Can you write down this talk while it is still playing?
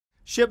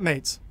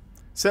Shipmates,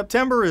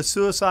 September is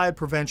Suicide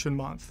Prevention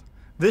Month.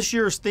 This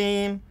year's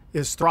theme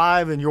is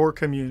Thrive in Your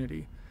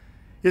Community.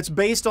 It's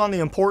based on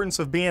the importance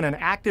of being an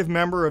active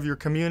member of your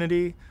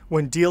community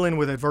when dealing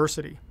with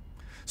adversity.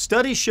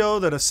 Studies show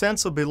that a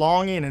sense of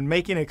belonging and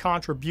making a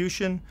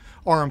contribution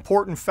are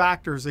important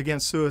factors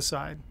against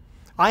suicide.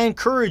 I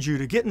encourage you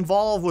to get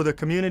involved with a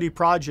community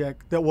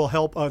project that will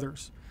help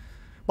others.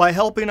 By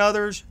helping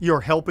others, you're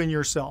helping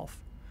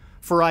yourself.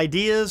 For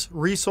ideas,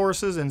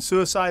 resources, and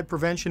suicide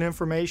prevention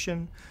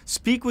information,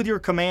 speak with your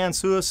Command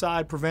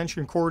Suicide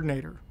Prevention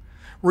Coordinator.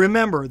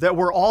 Remember that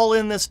we're all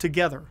in this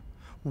together.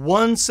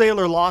 One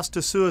sailor lost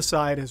to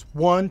suicide is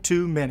one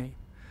too many.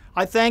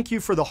 I thank you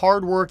for the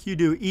hard work you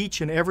do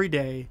each and every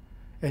day,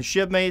 and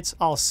shipmates,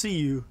 I'll see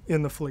you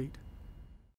in the fleet.